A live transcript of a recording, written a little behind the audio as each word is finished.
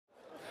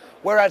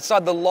We're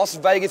outside the Las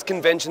Vegas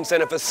Convention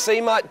Center for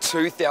Sema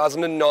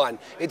 2009.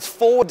 It's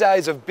 4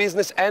 days of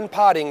business and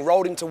partying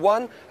rolled into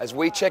one as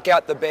we check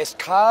out the best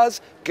cars,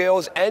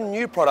 girls and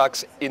new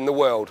products in the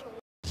world.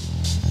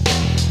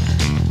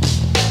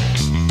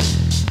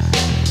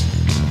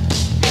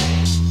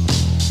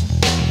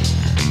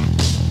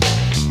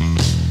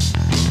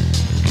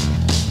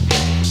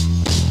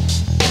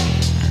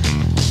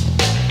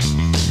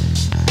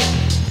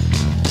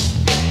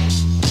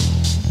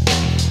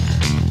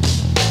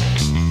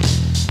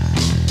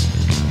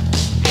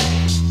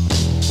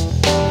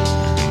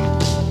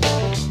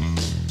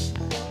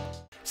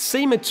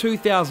 Sema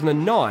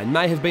 2009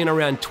 may have been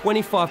around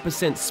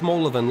 25%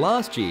 smaller than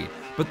last year,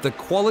 but the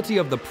quality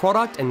of the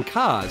product and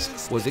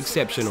cars was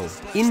exceptional.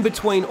 In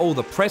between all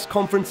the press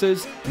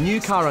conferences, new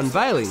car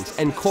unveilings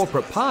and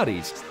corporate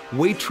parties,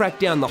 we tracked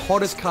down the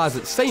hottest cars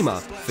at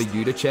Sema for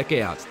you to check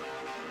out.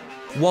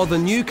 While the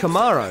new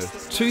Camaro,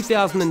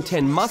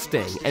 2010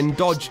 Mustang and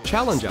Dodge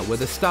Challenger were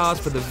the stars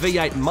for the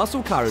V8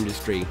 muscle car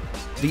industry,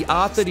 the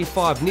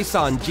R35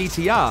 Nissan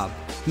GTR,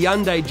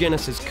 Hyundai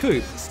Genesis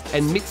Coupe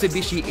and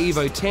Mitsubishi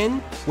Evo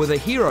 10 were the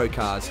hero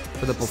cars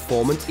for the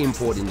performance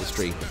import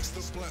industry.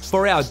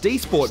 For our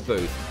D-Sport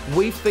booth,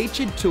 we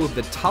featured two of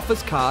the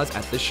toughest cars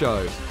at the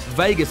show.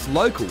 Vegas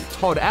local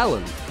Todd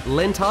Allen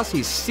lent us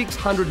his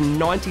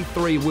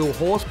 693 wheel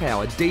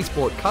horsepower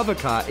D-Sport cover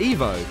car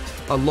Evo,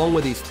 along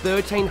with his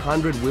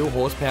 1300 wheel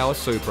horsepower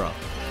Supra.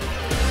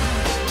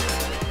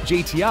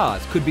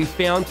 GTRs could be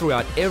found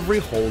throughout every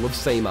hall of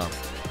Sema,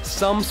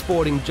 some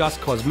sporting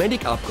just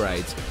cosmetic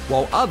upgrades,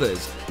 while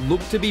others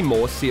looked to be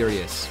more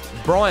serious.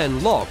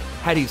 Brian Locke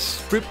had his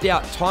stripped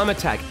out Time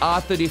Attack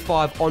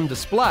R35 on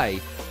display,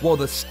 while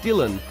the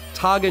Stillen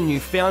Targa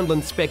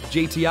Newfoundland Spec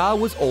GTR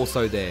was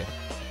also there.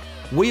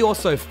 We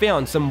also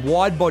found some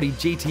wide-body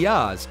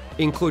GTRs,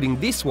 including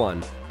this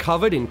one,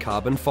 covered in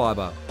carbon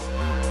fibre.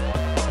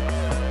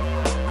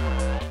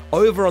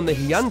 Over on the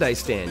Hyundai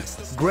stand,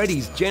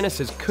 Gretti's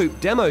Genesis Coupe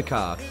demo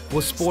car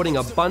was sporting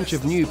a bunch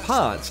of new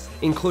parts,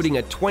 including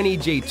a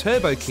 20G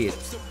turbo kit,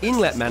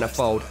 inlet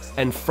manifold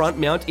and front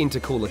mount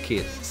intercooler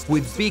kit.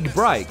 With big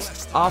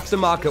brakes,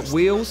 aftermarket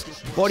wheels,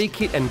 body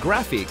kit and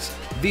graphics,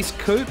 this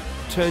coupe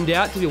turned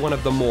out to be one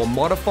of the more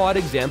modified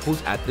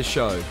examples at the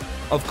show.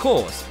 Of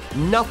course,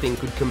 nothing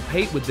could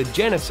compete with the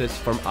Genesis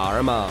from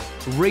RMR.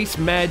 Reese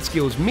Mad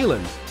Skills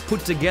Millen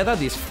put together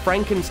this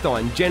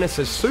Frankenstein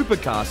Genesis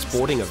supercar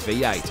sporting a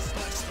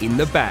V8. In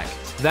the back,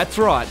 that's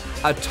right,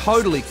 a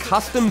totally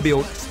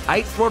custom-built,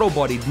 8-throttle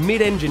bodied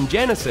mid-engine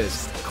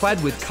Genesis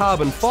clad with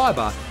carbon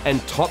fibre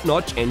and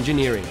top-notch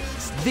engineering.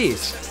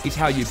 This is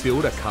how you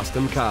build a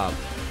custom car.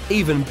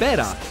 Even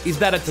better is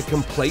that it's a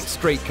complete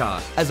street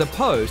car, as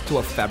opposed to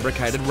a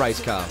fabricated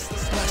race car.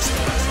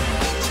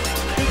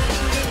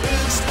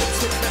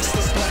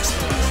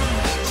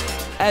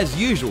 As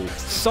usual,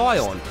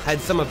 Scion had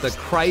some of the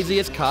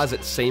craziest cars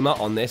at Sema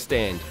on their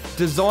stand.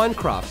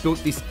 Designcraft built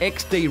this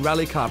XD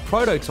rally car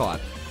prototype,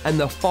 and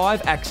the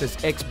 5-axis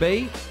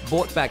XB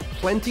brought back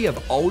plenty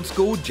of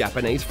old-school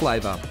Japanese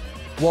flavour.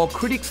 While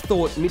critics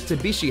thought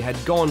Mitsubishi had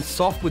gone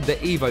soft with the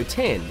Evo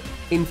 10,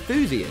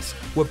 enthusiasts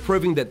were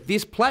proving that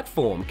this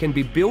platform can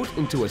be built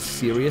into a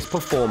serious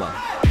performer.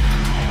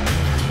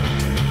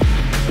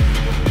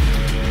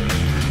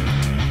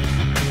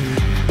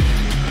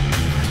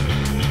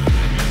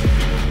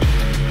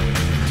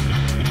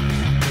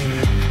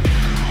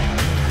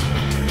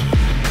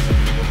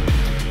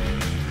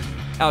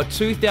 Our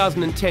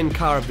 2010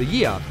 Car of the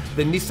Year,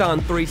 the Nissan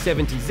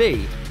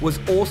 370Z, was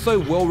also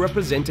well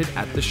represented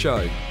at the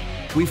show.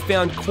 We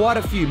found quite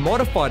a few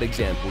modified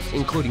examples,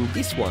 including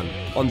this one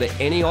on the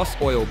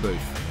Eneos oil booth.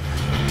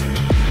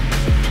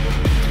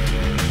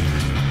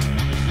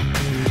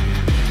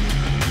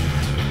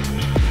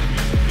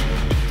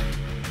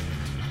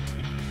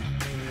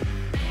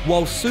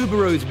 While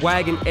Subaru's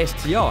Wagon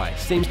STI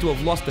seems to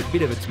have lost a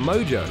bit of its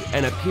mojo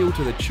and appeal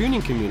to the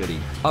tuning community,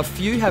 a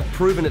few have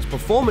proven its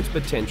performance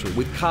potential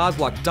with cars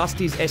like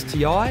Dusty's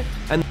STI,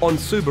 and on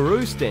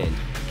Subaru's stand,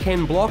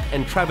 Ken Block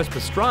and Travis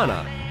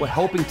Pastrana were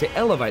helping to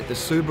elevate the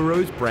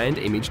Subaru's brand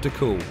image to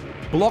cool.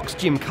 Block's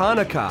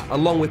Gymkhana car,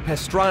 along with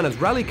Pastrana's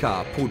rally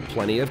car, pulled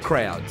plenty of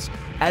crowds,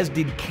 as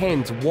did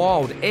Ken's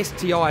wild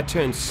STI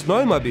turned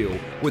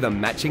snowmobile with a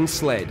matching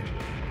sled.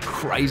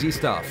 Crazy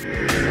stuff.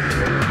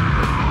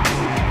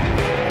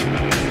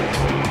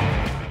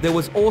 There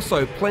was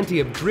also plenty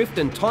of drift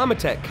and time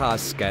attack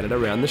cars scattered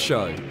around the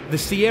show. The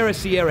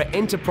Sierra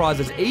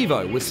Enterprises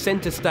Evo was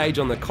centre stage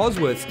on the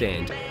Cosworth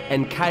stand,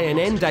 and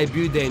K&N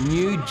debuted their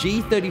new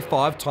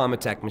G35 time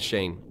attack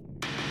machine.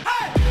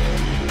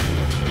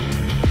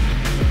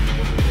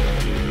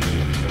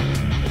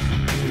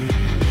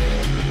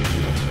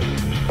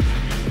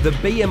 The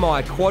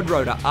BMI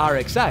Quadrotor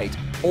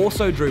RX-8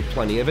 also drew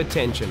plenty of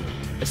attention,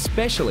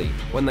 especially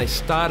when they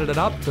started it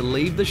up to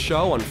leave the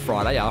show on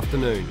Friday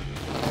afternoon.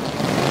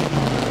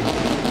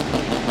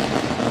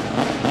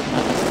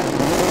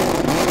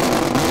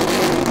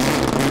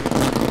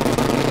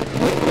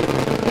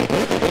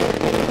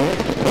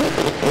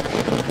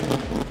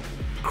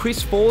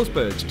 Chris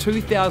Forsberg's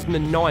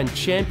 2009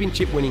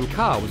 championship-winning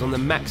car was on the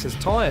Maxxis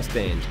tyre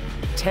stand.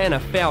 Tanner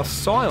Faust's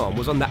Scion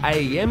was on the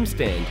AEM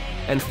stand,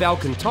 and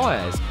Falcon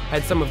Tyres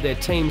had some of their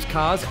team's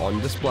cars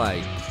on display.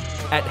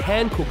 At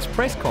Hankook's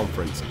press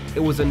conference, it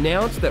was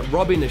announced that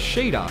Robbie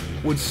Nishida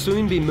would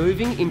soon be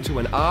moving into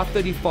an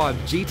R35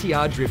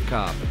 GTR drift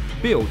car,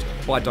 built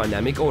by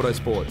Dynamic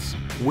Autosports.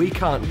 We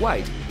can't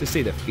wait to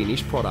see the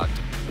finished product.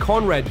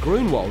 Conrad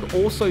Grunwald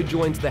also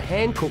joins the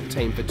Hankook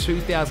team for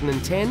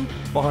 2010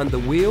 behind the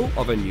wheel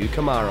of a new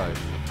Camaro.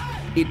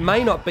 It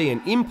may not be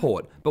an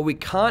import, but we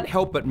can't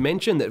help but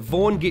mention that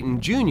Vaughn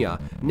Gittin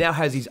Jr. now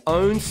has his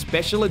own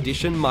special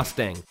edition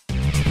Mustang.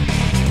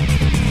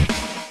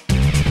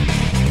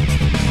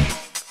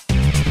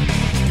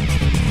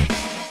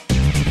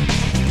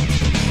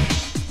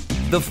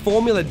 The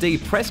Formula D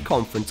press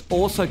conference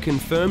also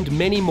confirmed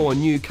many more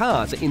new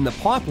cars are in the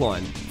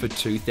pipeline for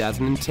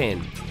 2010,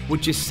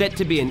 which is set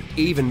to be an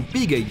even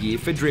bigger year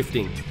for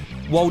drifting.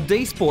 While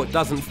D Sport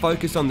doesn't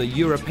focus on the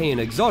European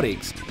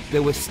exotics,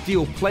 there were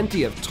still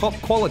plenty of top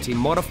quality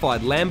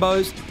modified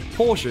Lambos,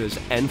 Porsches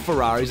and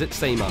Ferraris at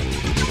Sema.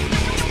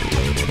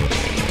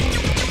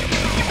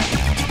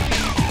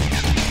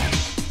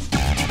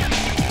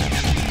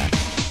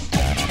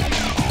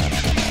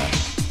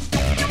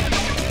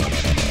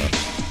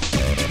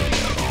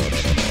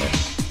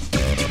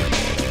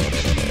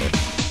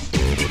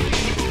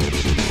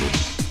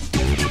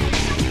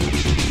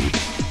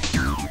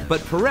 But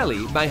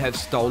Pirelli may have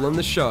stolen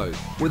the show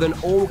with an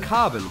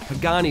all-carbon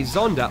Pagani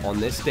Zonda on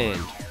their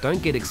stand.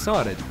 Don't get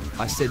excited,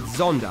 I said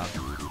Zonda,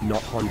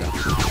 not Honda.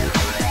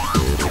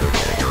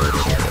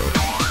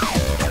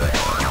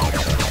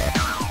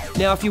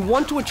 Now, if you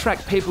want to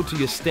attract people to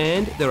your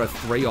stand, there are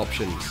three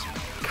options: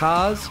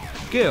 cars,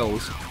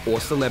 girls,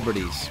 or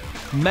celebrities.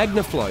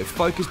 Magnaflow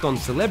focused on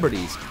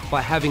celebrities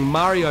by having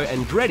Mario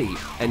Andretti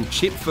and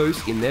Chip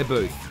Foose in their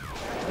booth.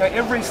 Now,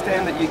 every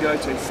stand that you go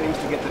to seems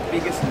to get the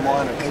biggest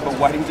line of people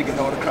waiting to get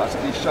autographs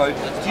at this show.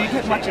 Do you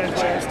get much of a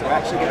chance to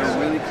actually get a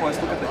really close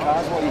look at the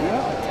cars while you're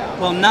here?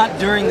 Well, not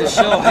during the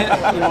show.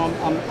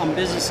 I'm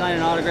busy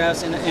signing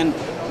autographs, and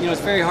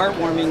it's very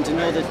heartwarming to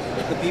know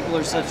that the people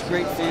are such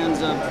great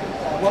fans of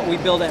what we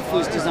build at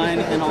Foose Design,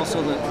 and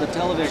also the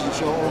television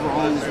show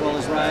Overhauled as well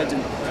as rides.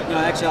 And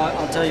actually,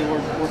 I'll tell you,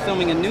 we're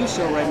filming a new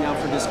show right now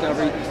for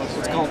Discovery.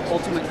 It's called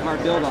Ultimate Car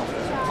Build-Off.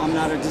 I'm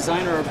not a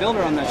designer or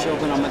builder on that show,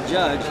 but I'm a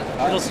judge.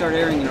 It'll start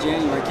airing in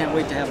January. Can't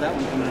wait to have that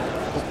one coming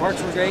out. The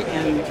parts were great,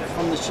 and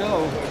from the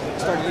show, I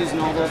started using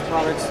all those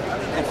products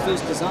at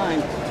Foose Design,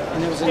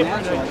 and it was a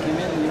natural. I came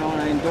in, and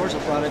I endorse a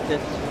product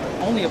that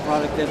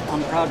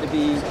I'm proud to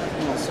be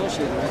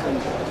associated with, and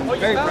I'm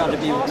very proud to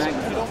be with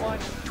Magnaflow.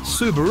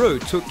 Subaru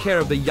took care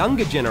of the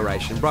younger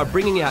generation by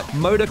bringing out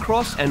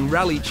motocross and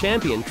rally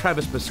champion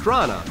Travis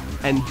Pastrana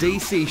and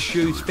DC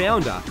Shoes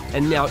founder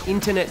and now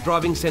internet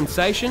driving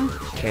sensation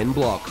Ken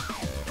Block.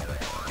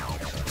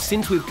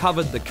 Since we've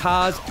covered the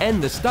cars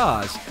and the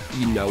stars,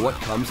 you know what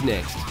comes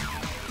next.